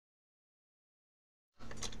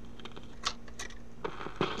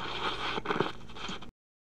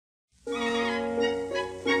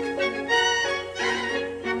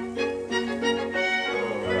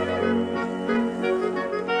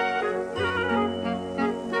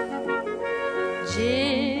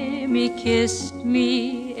Jimmy kissed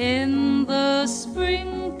me in the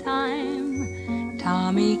springtime,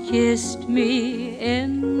 Tommy kissed me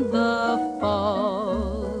in the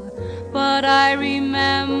fall, but I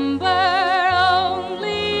remember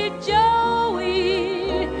only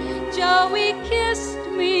Joey. Joey kissed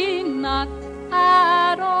me not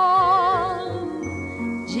at all.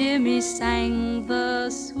 Jimmy sang the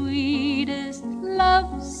sweetest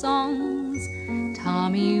love songs,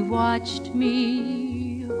 Tommy watched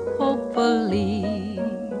me hopefully,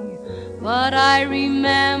 but I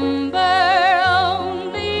remember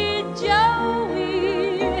only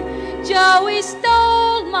Joey. Joey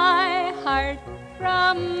stole my heart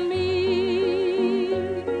from me.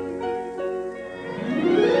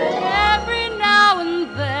 Every now and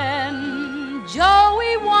then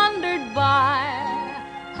Joey wandered by,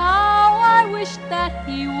 how I wished that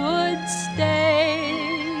he would stay.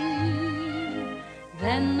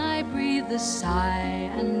 Then I breathed a sigh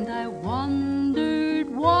and I wondered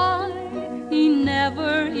why he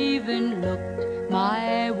never even looked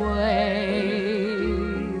my way.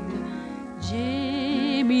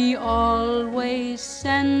 Jimmy always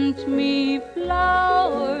sent me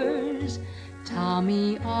flowers,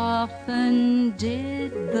 Tommy often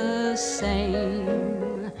did the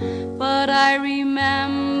same, but I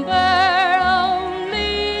remember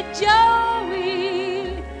only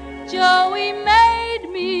Joey. Joey made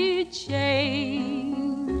me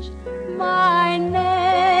change my name.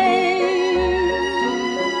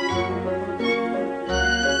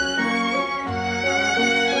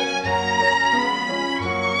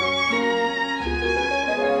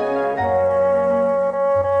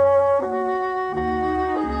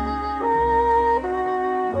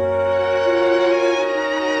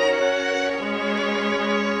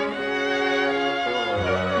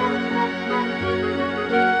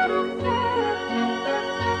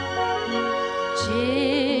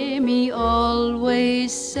 Jimmy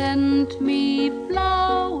always sent me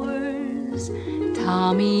flowers,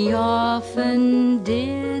 Tommy often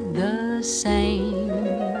did the same,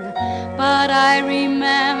 but I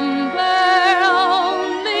remember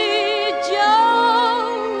only Joey.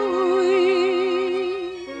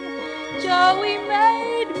 Joey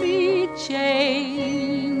made me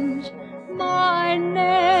change my name.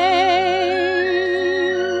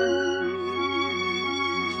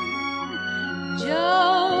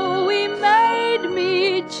 Joey made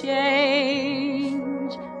me change